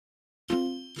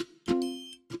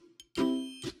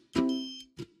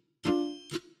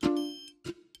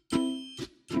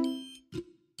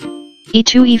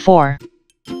e2 e4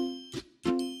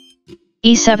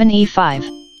 e7 e5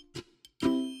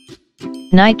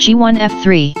 knight g1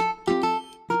 f3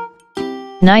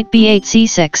 knight b8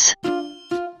 c6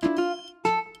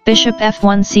 bishop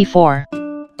f1 c4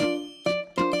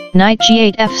 knight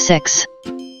g8 f6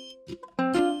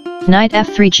 knight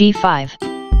f3 g5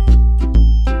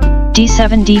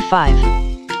 d7 d5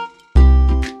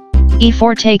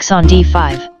 e4 takes on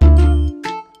d5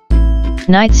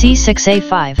 knight c6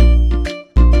 a5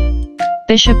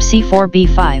 bishop c4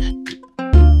 b5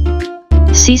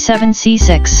 c7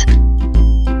 c6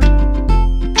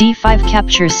 d5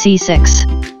 captures c6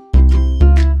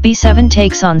 b7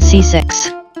 takes on c6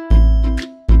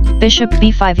 bishop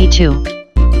b5 e2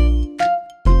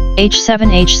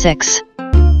 h7 h6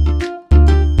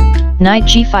 knight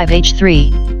g5 h3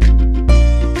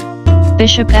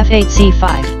 bishop f8 c5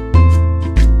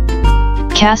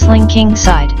 castling king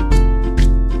side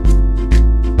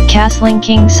castling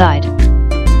king side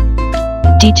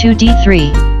d2 d3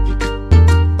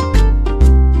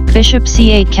 bishop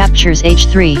c8 captures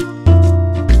h3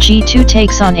 g2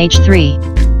 takes on h3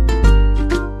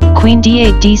 queen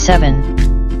d8 d7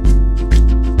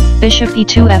 bishop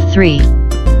e2 f3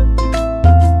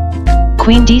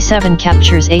 queen d7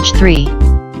 captures h3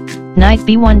 knight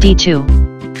b1 d2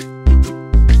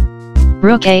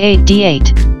 rook a8 d8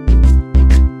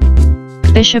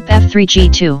 bishop f3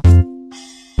 g2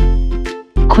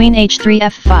 queen h3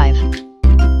 f5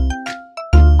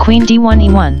 queen d1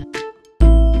 e1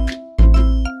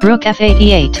 rook f8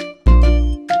 e8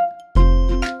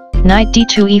 knight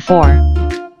d2 e4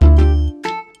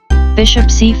 bishop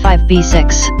c5 b6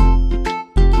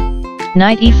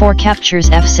 knight e4 captures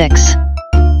f6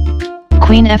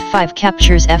 queen f5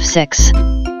 captures f6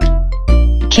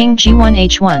 king g1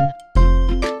 h1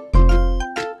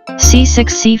 c6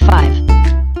 c5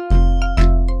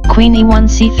 queen e1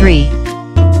 c3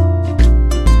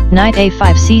 knight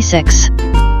a5 c6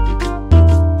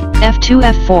 f2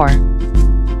 f4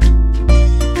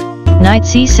 knight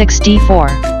c6 d4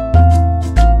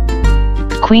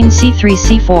 queen c3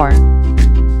 c4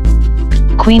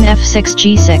 queen f6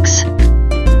 g6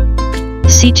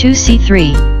 c2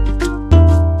 c3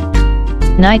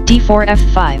 knight d4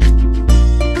 f5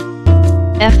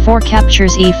 f4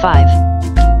 captures e5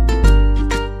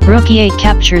 rook e8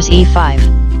 captures e5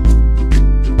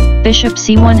 bishop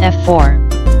c1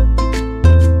 f4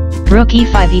 rook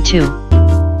e5 e2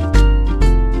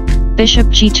 bishop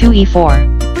g2 e4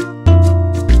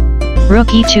 rook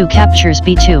e2 captures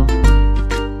b2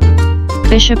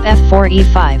 bishop f4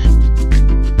 e5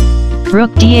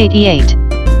 rook d8 e8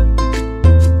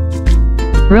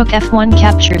 rook f1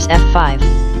 captures f5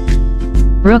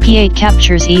 rook e8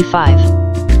 captures e5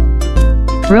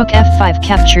 rook f5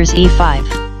 captures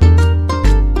e5